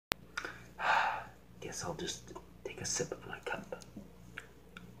guess I'll just take a sip of my cup.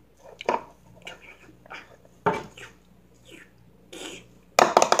 Come here.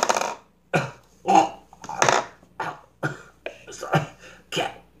 Sorry.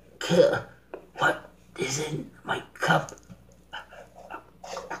 What is in my cup?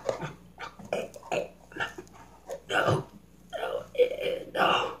 No.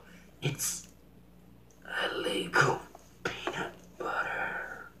 It's illegal peanut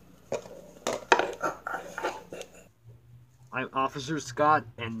butter. I'm Officer Scott,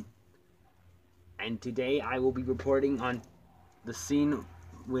 and today I will be reporting on the scene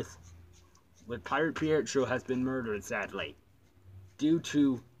with Pirate Pietro has been murdered, sadly. Due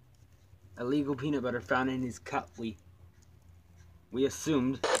to illegal peanut butter found in his cup, we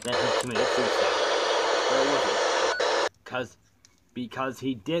assumed that he committed suicide. But it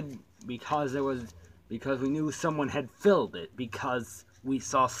wasn't. Because we knew someone had filled it, because we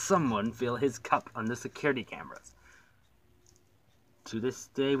saw someone fill his cup on the security cameras. To this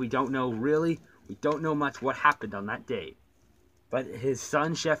day, we don't know much what happened on that day. But his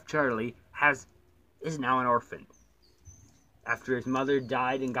son, Chef Charley, is now an orphan. After his mother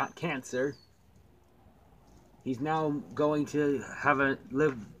died and got cancer, he's now going to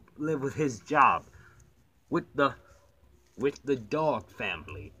live with his job with the dog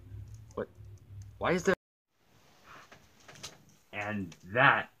family. But why is there? And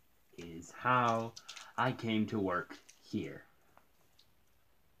that is how I came to work here.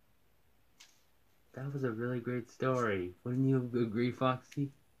 That was a really great story. Wouldn't you agree,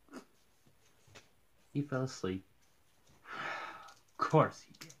 Foxy? He fell asleep. Of course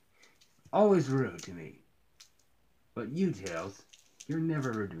he did. Always rude to me. But you, Tails, you're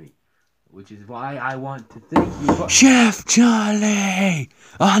never rude to me. Which is why I want to thank you for— Chef Charley!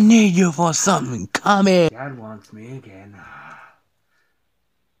 I need you for something. Come here. Dad wants me again.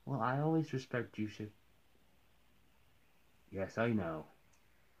 Well, I always respect you, Chef. Yes, I know.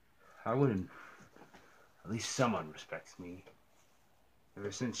 I wouldn't. At least someone respects me.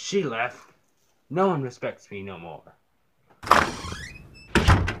 Ever since she left, no one respects me no more.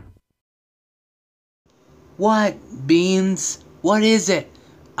 What, Beans? What is it?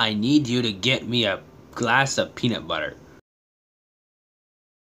 I need you to get me a glass of peanut butter.